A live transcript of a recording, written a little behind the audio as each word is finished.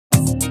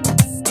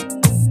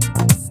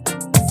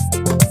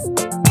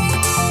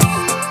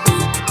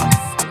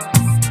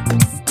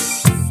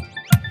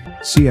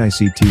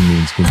CICT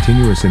means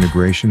continuous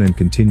integration and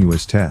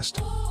continuous test.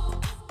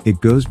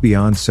 It goes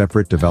beyond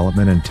separate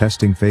development and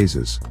testing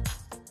phases.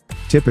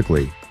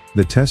 Typically,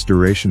 the test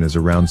duration is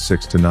around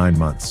 6 to 9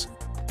 months.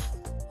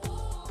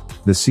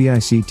 The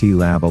CICT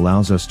lab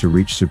allows us to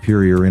reach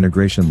superior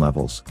integration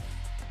levels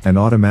and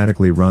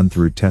automatically run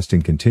through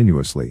testing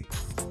continuously.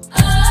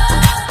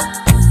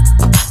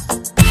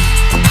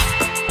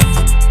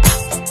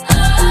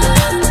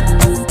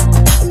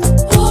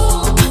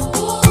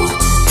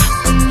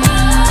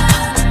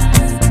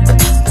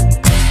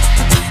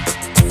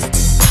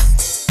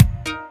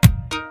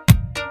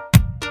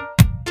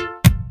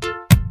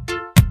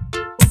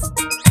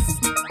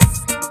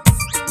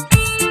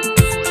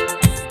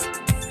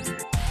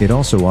 It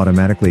also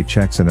automatically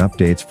checks and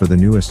updates for the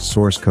newest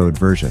source code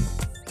version.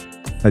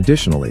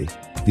 Additionally,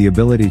 the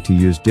ability to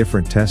use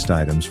different test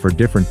items for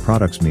different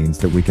products means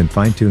that we can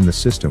fine-tune the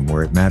system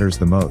where it matters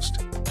the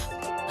most.